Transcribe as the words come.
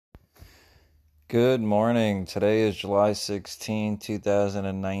Good morning. Today is July 16,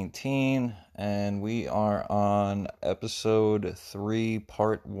 2019, and we are on episode 3,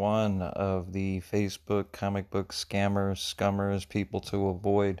 part 1 of the Facebook comic book scammers, scummers, people to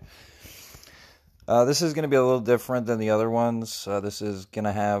avoid. This is going to be a little different than the other ones. This is going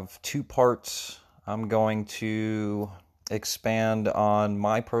to have two parts. I'm going to expand on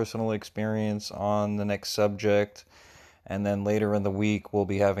my personal experience on the next subject, and then later in the week we'll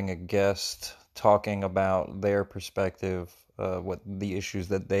be having a guest talking about their perspective, what the issues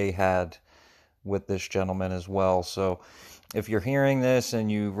that they had with this gentleman as well. So if you're hearing this and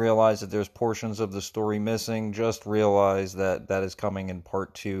you realize that there's portions of the story missing, just realize that that is coming in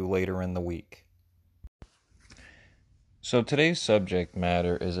part 2 later in the week. So today's subject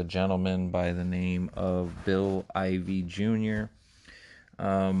matter is a gentleman by the name of Bill Ivey Jr.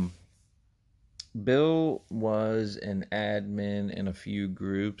 Bill was an admin in a few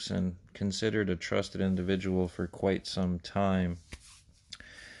groups and considered a trusted individual for quite some time.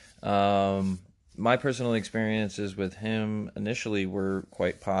 My personal experiences with him initially were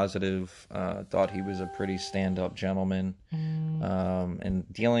quite positive. Thought he was a pretty stand-up gentleman. And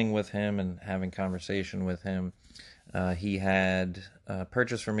dealing with him and having conversation with him, he had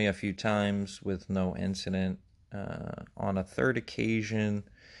purchased for me a few times with no incident. On a third occasion,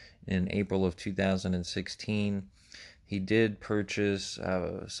 in April of 2016, he did purchase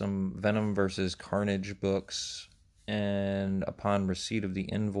some Venom vs. Carnage books, and upon receipt of the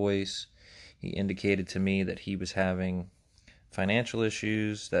invoice, he indicated to me that he was having financial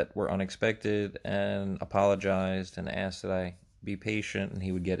issues that were unexpected and apologized and asked that I be patient and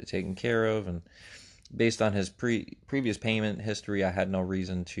he would get it taken care of. And based on his previous payment history, I had no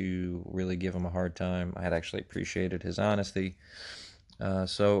reason to really give him a hard time. I had actually appreciated his honesty.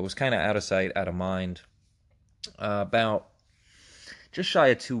 So it was kind of out of sight, out of mind. About just shy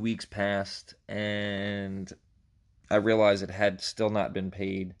of 2 weeks passed, and I realized it had still not been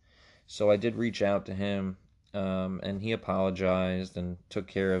paid. So I did reach out to him, and he apologized and took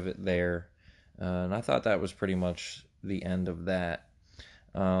care of it there. And I thought that was pretty much the end of that.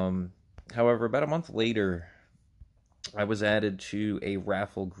 However, about a month later, I was added to a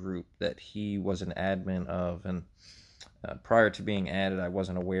raffle group that he was an admin of, and prior to being added, I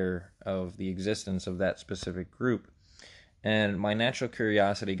wasn't aware of the existence of that specific group. And my natural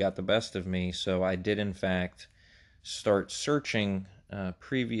curiosity got the best of me, so I did, in fact, start searching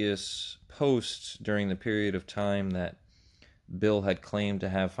previous posts during the period of time that Bill had claimed to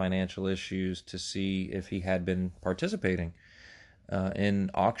have financial issues to see if he had been participating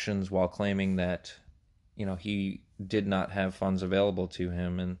in auctions while claiming that, he did not have funds available to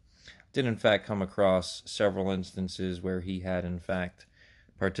him, and did in fact come across several instances where he had in fact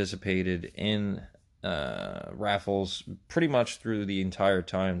participated in raffles pretty much through the entire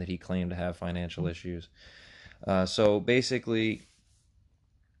time that he claimed to have financial issues. So basically,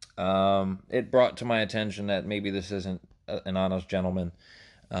 it brought to my attention that maybe this isn't an honest gentleman,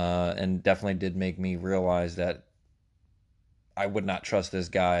 and definitely did make me realize that I would not trust this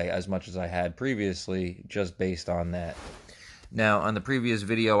guy as much as I had previously, just based on that. Now, on the previous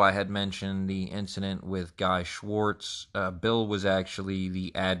video, I had mentioned the incident with Guy Schwartz. Bill was actually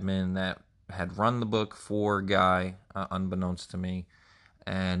the admin that had run the book for Guy, unbeknownst to me,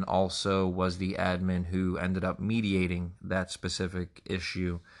 and also was the admin who ended up mediating that specific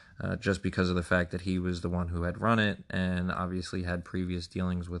issue, just because of the fact that he was the one who had run it and obviously had previous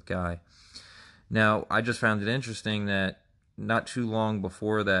dealings with Guy. Now, I just found it interesting that not too long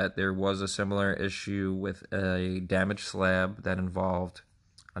before that, there was a similar issue with a damaged slab that involved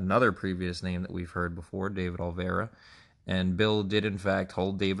another previous name that we've heard before, David Olvera. And Bill did, in fact,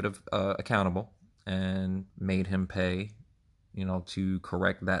 hold David accountable and made him pay, to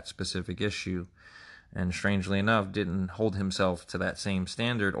correct that specific issue. And strangely enough, didn't hold himself to that same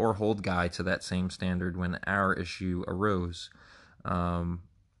standard or hold Guy to that same standard when our issue arose.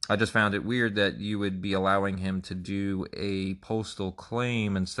 I just found it weird that you would be allowing him to do a postal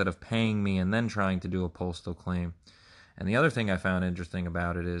claim instead of paying me and then trying to do a postal claim. And the other thing I found interesting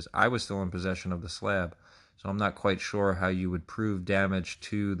about it is I was still in possession of the slab, so I'm not quite sure how you would prove damage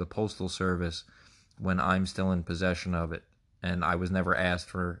to the postal service when I'm still in possession of it. And I was never asked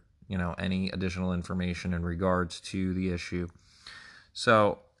for, any additional information in regards to the issue.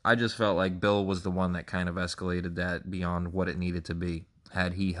 So I just felt like Bill was the one that kind of escalated that beyond what it needed to be.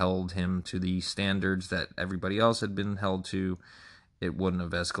 Had he held him to the standards that everybody else had been held to, it wouldn't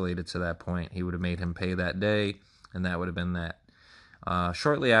have escalated to that point. He would have made him pay that day, and that would have been that.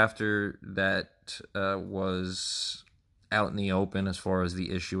 Shortly after that was out in the open as far as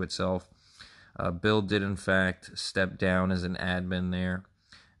the issue itself, Bill did in fact step down as an admin there,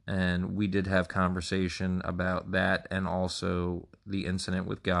 And we did have conversation about that and also the incident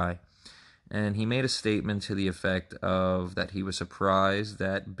with Guy. And he made a statement to the effect of that he was surprised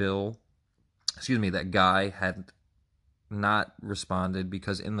that that Guy had not responded,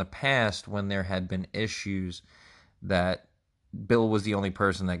 because in the past, when there had been issues, that Bill was the only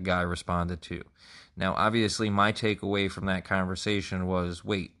person that Guy responded to. Now, obviously, my takeaway from that conversation was,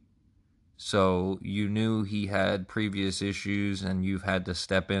 wait, so you knew he had previous issues and you've had to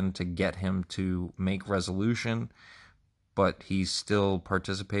step in to get him to make resolution, but he's still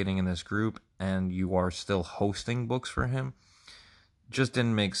participating in this group and you are still hosting books for him? Just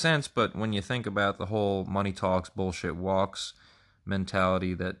didn't make sense. But when you think about the whole money talks, bullshit walks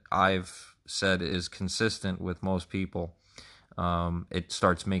mentality that I've said is consistent with most people, it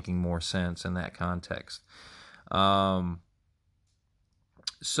starts making more sense in that context.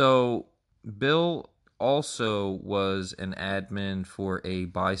 So Bill also was an admin for a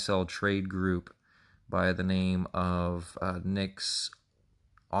buy-sell trade group by the name of Nick's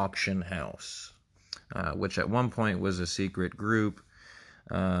Auction House, which at one point was a secret group.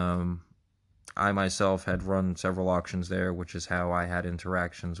 I myself had run several auctions there, which is how I had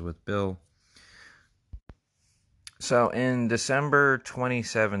interactions with Bill. So in December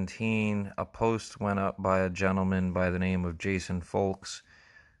 2017, a post went up by a gentleman by the name of Jason Folks,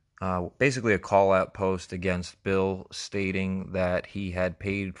 basically a call-out post against Bill, stating that he had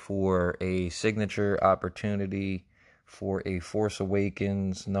paid for a signature opportunity for a Force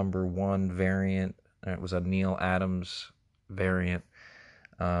Awakens #1 variant. It was a Neil Adams variant,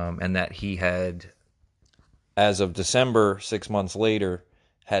 and that he had, as of December, 6 months later,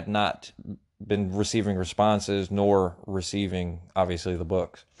 had not been receiving responses nor receiving, obviously, the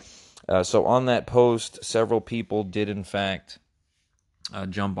books. So on that post, several people did, in fact,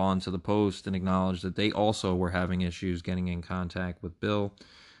 jump onto the post and acknowledge that they also were having issues getting in contact with Bill.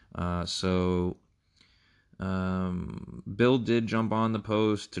 So Bill did jump on the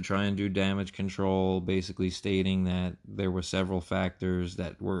post to try and do damage control, basically stating that there were several factors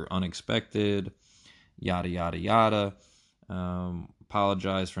that were unexpected, yada, yada, yada.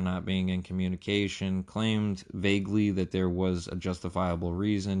 Apologized for not being in communication, claimed vaguely that there was a justifiable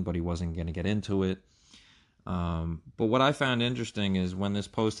reason, but he wasn't going to get into it. But what I found interesting is when this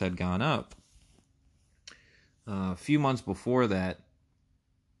post had gone up, a few months before that,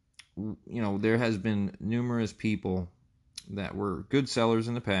 there has been numerous people that were good sellers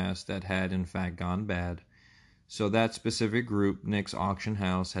in the past that had in fact gone bad. So that specific group, Nick's Auction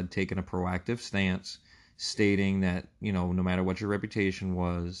House, had taken a proactive stance, stating that, no matter what your reputation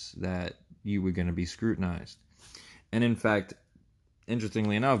was, that you were going to be scrutinized. And in fact,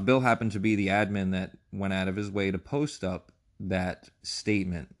 interestingly enough, Bill happened to be the admin that went out of his way to post up that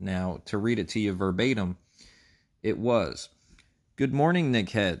statement. Now, to read it to you verbatim, it was, "Good morning, Nick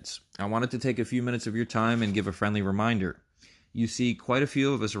Heads. I wanted to take a few minutes of your time and give a friendly reminder. You see, quite a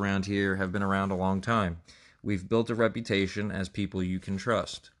few of us around here have been around a long time. We've built a reputation as people you can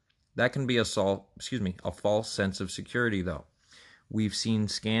trust. That can be a false sense of security, though. We've seen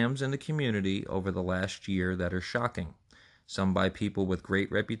scams in the community over the last year that are shocking. Some by people with great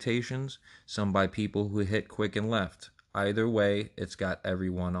reputations, some by people who hit quick and left. Either way, it's got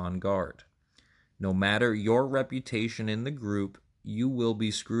everyone on guard. No matter your reputation in the group, you will be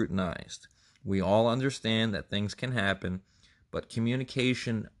scrutinized. We all understand that things can happen, but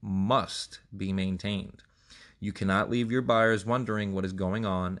communication must be maintained. You cannot leave your buyers wondering what is going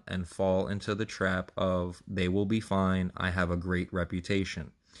on and fall into the trap of, they will be fine, I have a great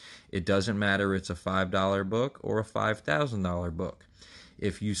reputation. It doesn't matter it's a $5 book or a $5,000 book.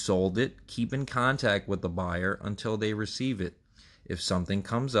 If you sold it, keep in contact with the buyer until they receive it. If something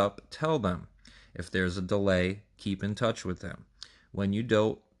comes up, tell them. If there's a delay, keep in touch with them. When you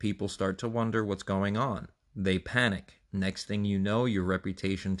don't, people start to wonder what's going on. They panic. Next thing you know, your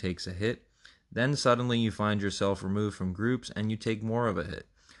reputation takes a hit. Then suddenly you find yourself removed from groups and you take more of a hit.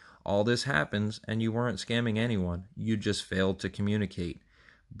 All this happens and you weren't scamming anyone. You just failed to communicate.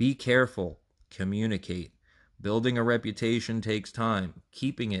 Be careful. Communicate. Building a reputation takes time.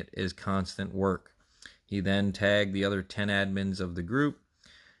 Keeping it is constant work." He then tagged the other 10 admins of the group.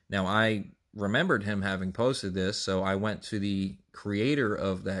 Now, I remembered him having posted this, so I went to the creator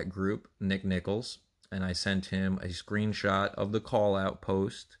of that group, Nick Nichols, and I sent him a screenshot of the call-out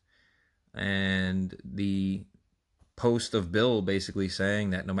post and the post of Bill basically saying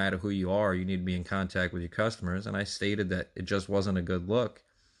that no matter who you are, you need to be in contact with your customers. And I stated that it just wasn't a good look.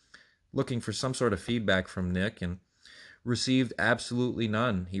 Looking for some sort of feedback from Nick, and received absolutely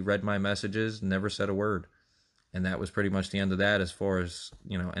none. He read my messages, never said a word. And that was pretty much the end of that as far as,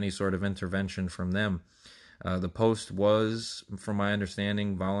 any sort of intervention from them. The post was, from my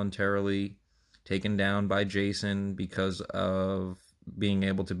understanding, voluntarily taken down by Jason because of being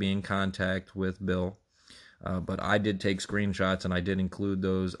able to be in contact with Bill. But I did take screenshots, and I did include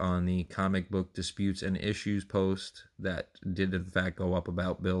those on the comic book disputes and issues post that did in fact go up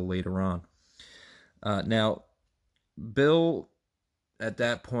about Bill later on. Now, Bill, at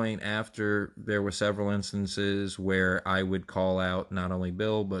that point, after there were several instances where I would call out not only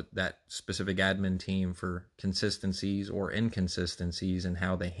Bill, but that specific admin team for consistencies or inconsistencies in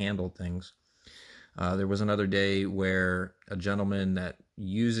how they handled things. There was another day where a gentleman that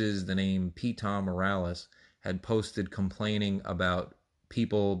uses the name P. Tom Morales had posted complaining about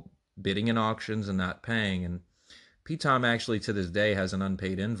people bidding in auctions and not paying. And P. Tom actually to this day has an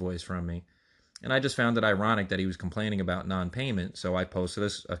unpaid invoice from me. And I just found it ironic that he was complaining about non-payment. So I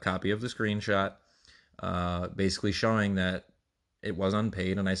posted a copy of the screenshot, basically showing that it was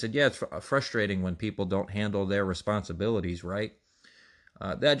unpaid. And I said, yeah, it's frustrating when people don't handle their responsibilities, right?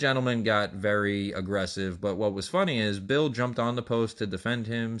 That gentleman got very aggressive, but what was funny is Bill jumped on the post to defend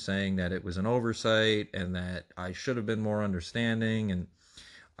him, saying that it was an oversight and that I should have been more understanding. And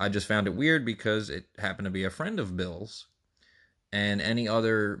I just found it weird because it happened to be a friend of Bill's, and any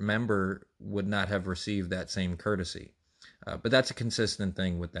other member would not have received that same courtesy. But that's a consistent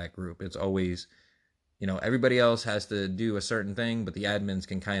thing with that group. It's always, everybody else has to do a certain thing, but the admins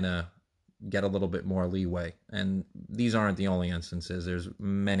can kind of get a little bit more leeway. And these aren't the only instances. There's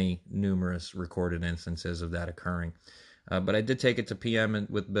numerous recorded instances of that occurring. But I did take it to PM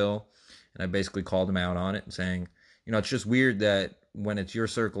with Bill, and I basically called him out on it, saying, it's just weird that when it's your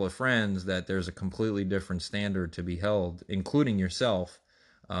circle of friends that there's a completely different standard to be held, including yourself,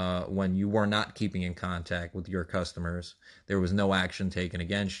 when you were not keeping in contact with your customers. There was no action taken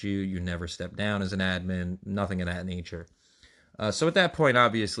against you. You never stepped down as an admin, nothing of that nature. So at that point,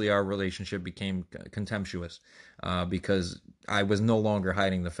 obviously, our relationship became contemptuous because I was no longer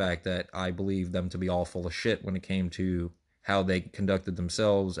hiding the fact that I believed them to be all full of shit when it came to how they conducted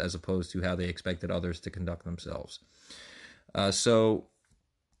themselves as opposed to how they expected others to conduct themselves. So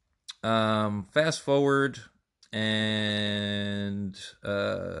fast forward, and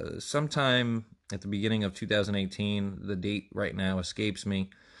sometime at the beginning of 2018, the date right now escapes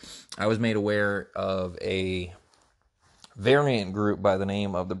me, I was made aware of a variant group by the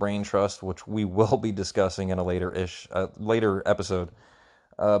name of the Brain Trust, which we will be discussing in a later episode.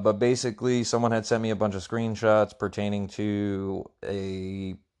 But basically, someone had sent me a bunch of screenshots pertaining to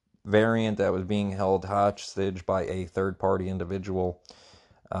a variant that was being held hostage by a third-party individual.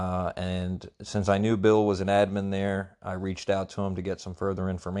 And since I knew Bill was an admin there, I reached out to him to get some further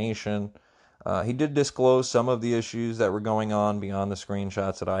information. He did disclose some of the issues that were going on beyond the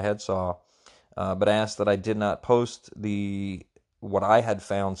screenshots that I had saw. But asked that I did not post what I had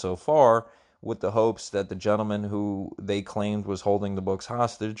found so far, with the hopes that the gentleman who they claimed was holding the books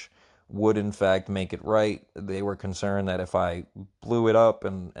hostage would in fact make it right. They were concerned that if I blew it up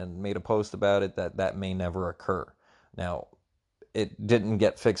and made a post about it, that may never occur. Now, it didn't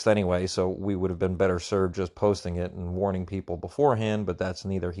get fixed anyway, so we would have been better served just posting it and warning people beforehand, but that's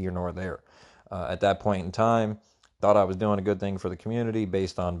neither here nor there. At that point in time, thought I was doing a good thing for the community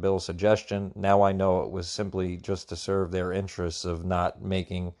based on Bill's suggestion. Now I know it was simply just to serve their interests of not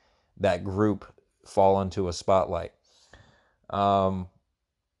making that group fall into a spotlight. Now,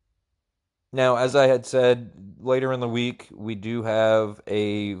 as I had said, later in the week, we do have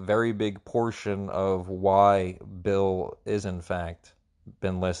a very big portion of why Bill is, in fact,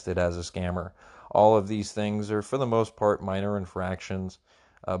 been listed as a scammer. All of these things are, for the most part, minor infractions.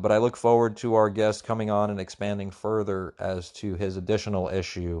 But I look forward to our guest coming on and expanding further as to his additional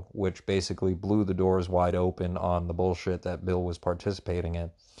issue, which basically blew the doors wide open on the bullshit that Bill was participating in.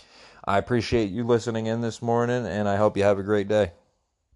 I appreciate you listening in this morning, and I hope you have a great day.